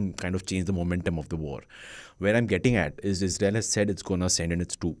which I think kind of changed the momentum of the war. Where I'm getting at is Israel has said it's going to send in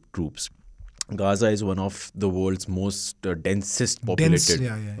its troops. Gaza is one of the world's most densest populated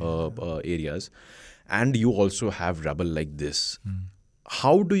areas, and you also have rubble like this.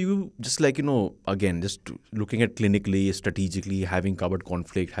 How do you, just like, again, just looking at clinically, strategically, having covered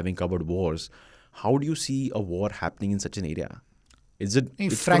conflict, having covered wars, how do you see a war happening in such an area? Is it?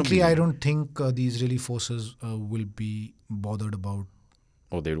 Frankly, I don't think the Israeli forces will be bothered about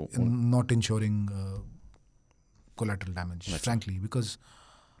not ensuring collateral damage, frankly, because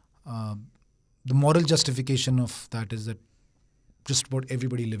the moral justification of that is that just about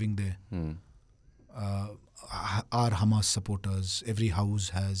everybody living there are Hamas supporters. Every house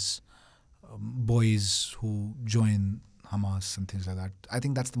has boys who join Hamas and things like that. I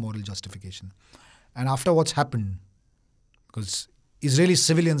think that's the moral justification. And after what's happened, because Israeli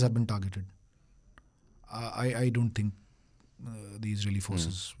civilians have been targeted, I don't think the Israeli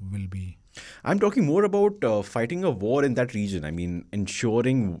forces will be. I'm talking more about fighting a war in that region. I mean,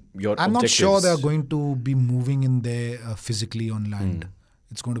 ensuring your I'm objectives. not sure they're going to be moving in there physically on land.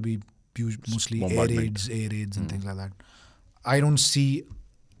 It's going to be mostly air raids and things like that. I don't see,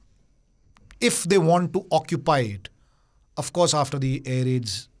 if they want to occupy it, of course after the air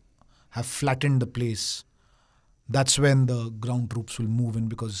raids have flattened the place, that's when the ground troops will move in,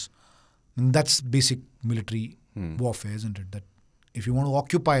 because that's basic military warfare, isn't it? That if you want to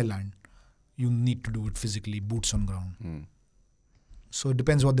occupy land, you need to do it physically, boots on ground. So it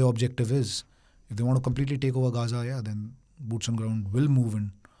depends what their objective is. If they want to completely take over Gaza, then boots on ground will move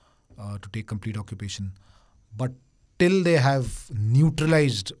in to take complete occupation. But till they have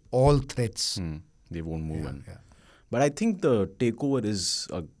neutralized all threats, they won't move in. But I think the takeover is,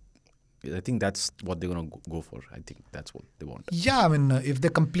 I think that's what they're going to go for. I think that's what they want. Yeah, I mean, if they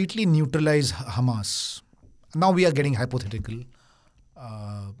completely neutralize Hamas, now we are getting hypothetical,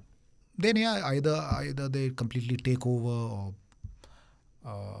 then either they completely take over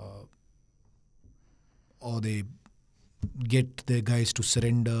or they get their guys to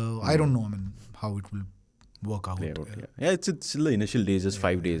surrender. I don't know, I mean, how it will work out. It's still the initial days, just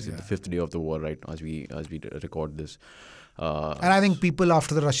 5 days, the 5th day of the war, right, as we record this. And I think people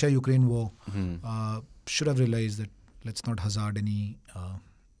after the Russia-Ukraine war should have realized that let's not hazard any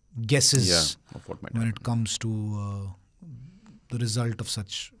guesses of what might when happen. it comes to the result of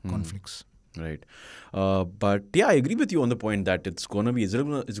such conflicts. Right. But yeah, I agree with you on the point that it's going to be,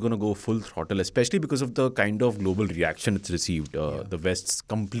 Israel is going to go full throttle, especially because of the kind of global reaction it's received. The West's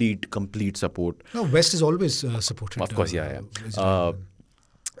complete support. No, West is always supported. Of course,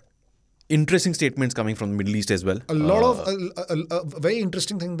 interesting statements coming from the Middle East as well. A lot of a very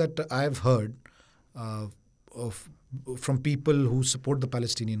interesting thing that I've heard from people who support the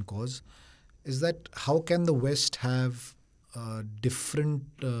Palestinian cause is that how can the West have different,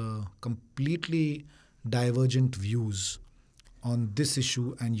 completely divergent views on this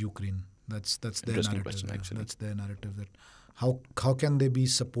issue and Ukraine? That's their narrative. Question, actually. That's their narrative. That how can they be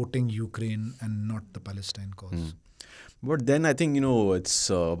supporting Ukraine and not the Palestine cause? But then I think, it's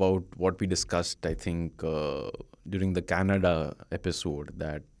about what we discussed, I think, during the Canada episode,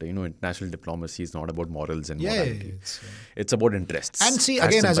 that, international diplomacy is not about morals and morality. It's about interests. And see,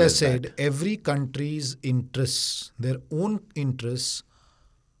 again, as I said, every country's interests, their own interests,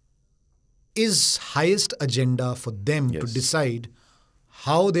 is highest agenda for them to decide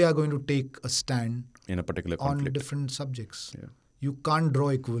how they are going to take a stand in a particular conflict on different subjects. You can't draw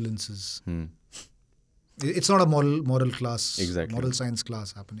equivalences. It's not a moral class, moral science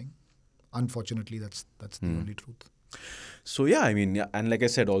class happening. Unfortunately, that's the only truth. So yeah, I mean, yeah, and like I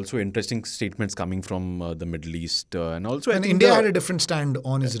said, also interesting statements coming from the Middle East, and also I And think India had a different stand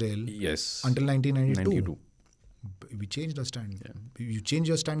on Israel yes until 1992. 92. We changed our stand. You change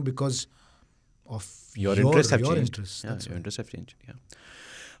your stand because of Your interests have changed. interests. Yeah, That's your right. interests have changed.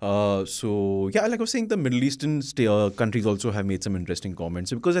 Yeah. So yeah, like I was saying, the Middle Eastern countries also have made some interesting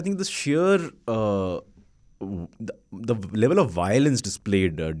comments because I think the sheer the level of violence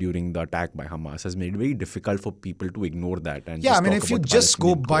displayed during the attack by Hamas has made it very difficult for people to ignore that. And Yeah, just I mean, talk if you about just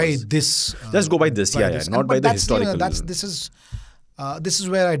go Palestinian by cause. this, Just go by this, yeah, not by the historical. This is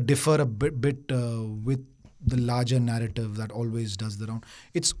where I differ a bit with the larger narrative that always does the round.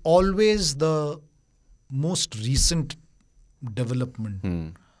 It's always the most recent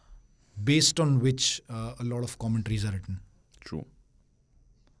development based on which a lot of commentaries are written. True.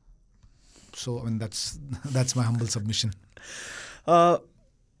 So, I mean, that's my humble submission.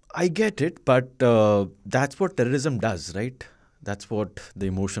 I get it, but that's what terrorism does, right? That's what the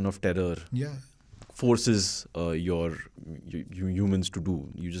emotion of terror Yeah. forces you humans to do.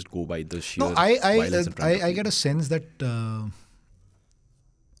 You just go by the sheer No, violence in front of I you. get a sense that the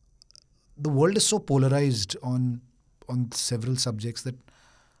world is so polarized on several subjects that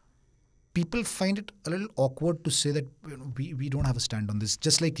people find it a little awkward to say that we don't have a stand on this.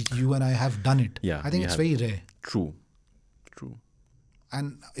 Just like you and I have done it. Yeah, I think we it's have. very rare. True.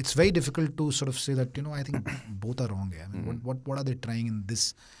 And it's very difficult to sort of say that, I think both are wrong. I mean, what are they trying in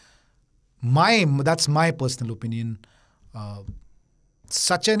this? That's my personal opinion.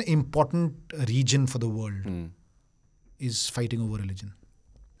 Such an important region for the world is fighting over religion.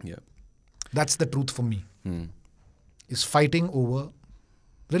 Yeah. That's the truth for me. Is fighting over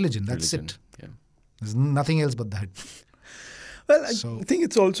religion. That's Religion. it. Yeah. There's nothing else but that. Well, I think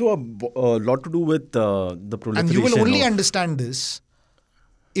it's also a lot to do with the proliferation. And you will only of, understand this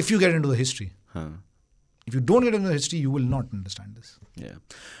if you get into the history. If you don't get into the history, you will not understand this. Yeah,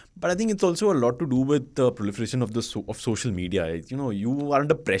 but I think it's also a lot to do with the proliferation of of social media. You are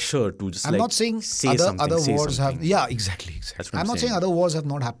under pressure to just. I'm not saying say other something, wars have. something. Yeah, exactly. That's what I'm not saying other wars have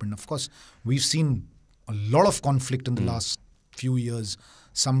not happened. Of course, we've seen a lot of conflict in the last few years.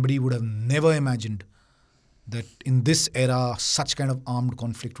 Somebody would have never imagined that in this era, such kind of armed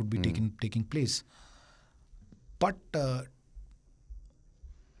conflict would be taking place. But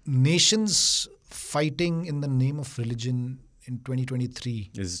nations fighting in the name of religion in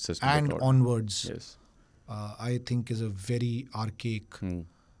 2023 Is just and onwards, Yes. I think is a very archaic,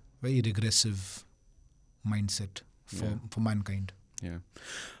 very regressive mindset for mankind. Yeah.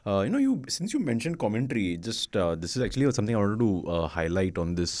 Since you mentioned commentary, just this is actually something I wanted to highlight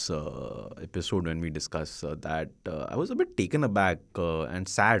on this episode when we discuss that I was a bit taken aback and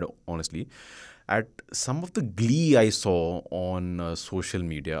sad, honestly, at some of the glee I saw on social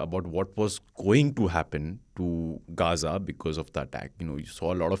media about what was going to happen to Gaza because of the attack. You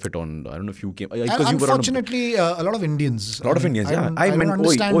saw a lot of it on, I don't know if you came. And unfortunately, a lot of Indians. A lot of Indians, yeah. I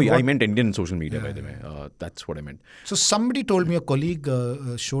meant Indian social media, by the way. That's what I meant. So somebody told me, a colleague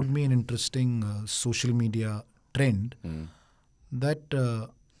showed me an interesting social media trend that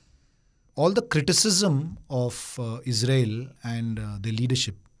all the criticism of Israel and their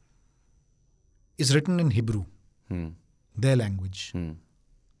leadership is written in Hebrew, their language.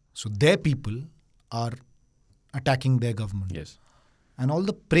 So their people are attacking their government. Yes. And all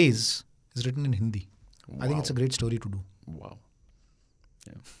the praise is written in Hindi. I think it's a great story to do. Wow.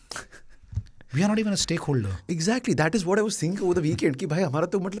 Yeah. We are not even a stakeholder. Exactly. That is what I was thinking over the weekend. कि भाई हमारा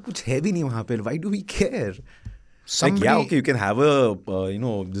तो मतलब कुछ है भी नहीं वहाँ पे. Why do we care? Like, yeah, okay, you can have a,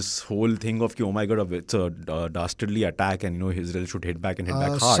 this whole thing of, oh my God, it's a dastardly attack and, Israel should hit back and hit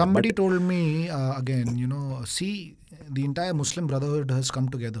back hard. Somebody told me, again, see, the entire Muslim Brotherhood has come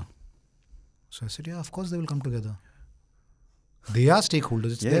together. So I said, yeah, of course they will come together. They are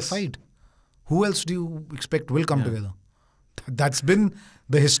stakeholders. It's their fight. Who else do you expect will come together? That's been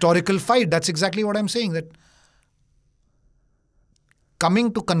the historical fight. That's exactly what I'm saying. That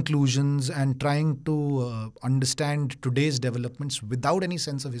coming to conclusions and trying to understand today's developments without any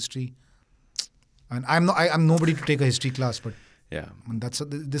sense of history. And I'm nobody to take a history class, but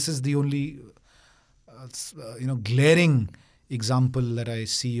this is the only glaring example that I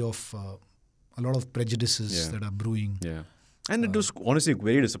see of a lot of prejudices that are brewing. Yeah. And it was honestly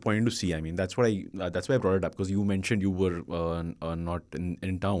very disappointing to see. I mean, that's why I brought it up, because you mentioned you were not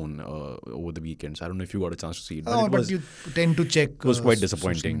in town over the weekend. So I don't know if you got a chance to see it. But you tend to check. It was quite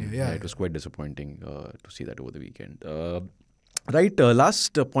disappointing. Yeah, it was quite disappointing to see that over the weekend. Right,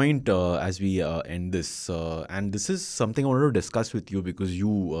 last point as we end this, and this is something I wanted to discuss with you because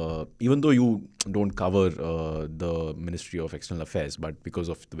you, even though you don't cover the Ministry of External Affairs, but because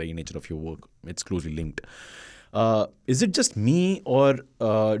of the very nature of your work, it's closely linked. Is it just me, or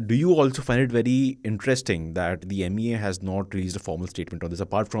do you also find it very interesting that the MEA has not released a formal statement on this,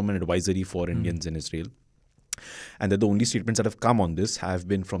 apart from an advisory for Indians in Israel? And that the only statements that have come on this have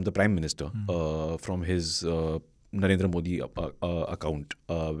been from the Prime Minister, from his Narendra Modi account,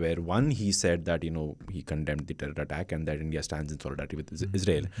 where one, he said that, he condemned the terror attack and that India stands in solidarity with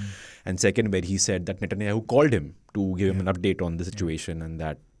Israel. And second, where he said that Netanyahu called him to give him an update on the situation and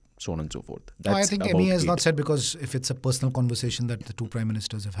that so on and so forth. No, I think MEA has not said, because if it's a personal conversation that the two prime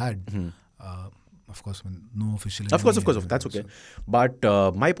ministers have had, of course, no official. Of course, that's okay. But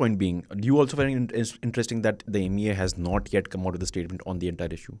my point being, do you also find it interesting that the MEA has not yet come out with a statement on the entire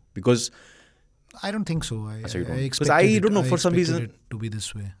issue? Because I don't think so. I don't know, for some reason it to be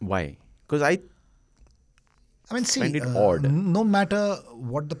this way. Why? Because I find it odd. No matter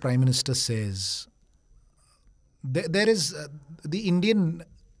what the Prime Minister says, there is the Indian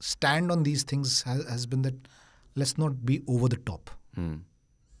stand on these things has been that let's not be over the top.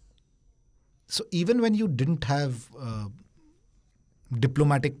 So even when you didn't have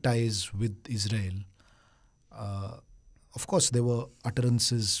diplomatic ties with Israel, of course there were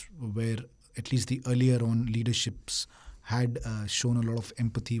utterances where at least the earlier on leaderships had shown a lot of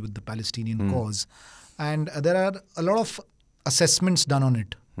empathy with the Palestinian cause. And there are a lot of assessments done on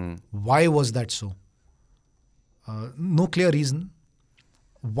it. Why was that so? No clear reason.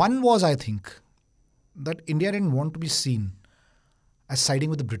 One was, I think, that India didn't want to be seen as siding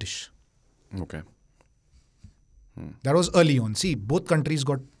with the British. Okay. That was early on. See, both countries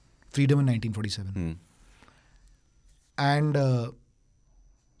got freedom in 1947. And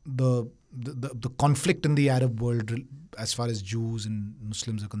the conflict in the Arab world, as far as Jews and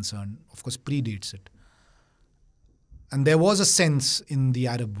Muslims are concerned, of course, predates it. And there was a sense in the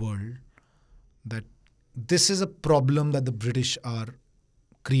Arab world that this is a problem that the British are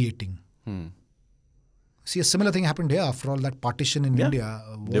creating. See, a similar thing happened here. After all, that partition in India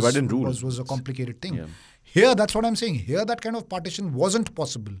was a complicated thing. Yeah. Here, that's what I'm saying. Here, that kind of partition wasn't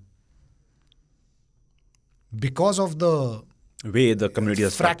possible because of the way the community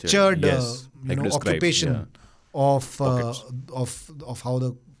is fractured occupation of how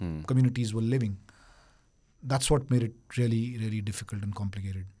the communities were living. That's what made it really, really difficult and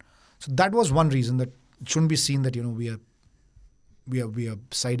complicated. So that was one reason that it shouldn't be seen that we are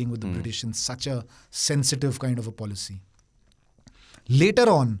siding with the British in such a sensitive kind of a policy. Later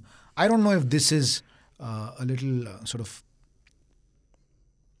on, I don't know if this is a little sort of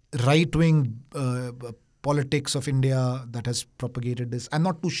right-wing politics of India that has propagated this. I'm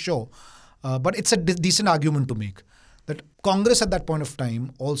not too sure. But it's a decent argument to make that Congress at that point of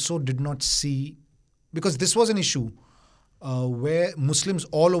time also did not see, because this was an issue where Muslims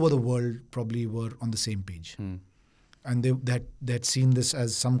all over the world probably were on the same page. And they had seen this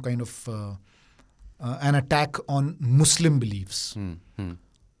as some kind of an attack on Muslim beliefs.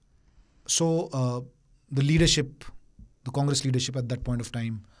 So the leadership, the Congress leadership at that point of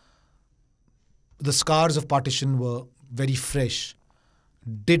time, the scars of partition were very fresh,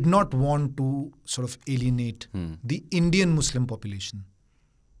 did not want to sort of alienate the Indian Muslim population.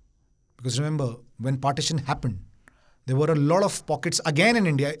 Because remember, when partition happened, there were a lot of pockets again in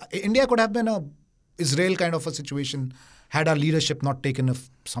India. India could have been a Israel kind of a situation had our leadership not taken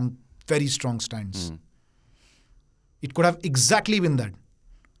some very strong stands. It could have exactly been that.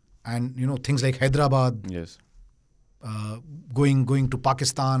 And, things like Hyderabad, going to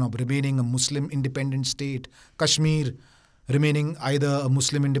Pakistan or remaining a Muslim independent state, Kashmir remaining either a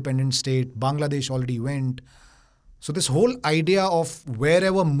Muslim independent state, Bangladesh already went. So this whole idea of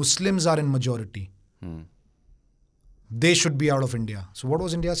wherever Muslims are in majority, they should be out of India. So what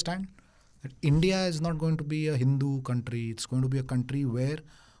was India's stand? That India is not going to be a Hindu country. It's going to be a country where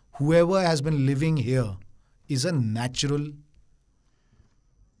whoever has been living here is a natural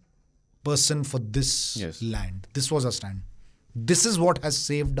person for this land. This was our stand. This is what has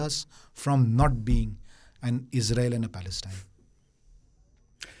saved us from not being an Israel and a Palestine.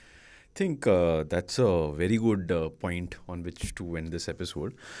 I think that's a very good point on which to end this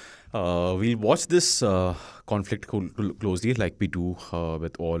episode. We'll watch this conflict closely, like we do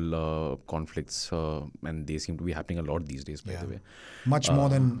with all conflicts, and they seem to be happening a lot these days, by the way. Much more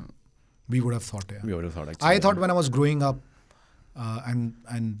than we would have thought. We would have thought. Actually, I thought when I was growing up, and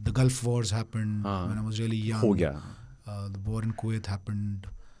the Gulf Wars happened when I was really young. The war in Kuwait happened.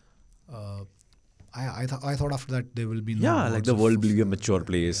 I thought after that there will be no wars, like the world will be a mature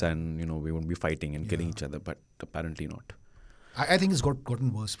place, and we won't be fighting and killing each other. But apparently not. I think it's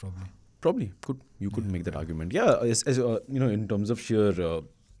gotten worse, probably. Probably you could make that argument. Yeah, as in terms of sheer the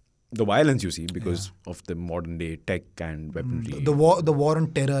violence you see because of the modern day tech and weaponry. The war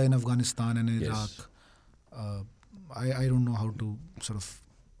on terror in Afghanistan and in Iraq. I don't know how to sort of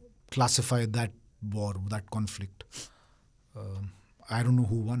classify that war, that conflict. I don't know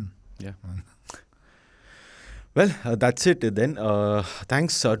who won. Yeah. Well, that's it then.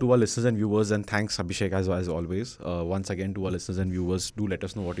 Thanks to our listeners and viewers, and thanks Abhishek as always. Once again to our listeners and viewers, do let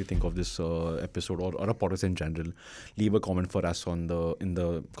us know what you think of this episode or a podcast in general. Leave a comment for us in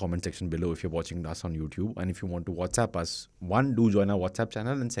the comment section below if you're watching us on YouTube. And if you want to WhatsApp us, one, do join our WhatsApp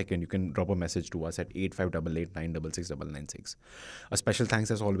channel, and second, you can drop a message to us at 8588 A special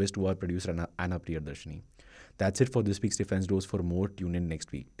thanks as always to our producer Anna Priyadarshini. That's it for this week's Defense Dose. For more, tune in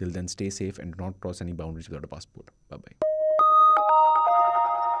next week. Till then, stay safe and do not cross any boundaries without a passport. Bye-bye.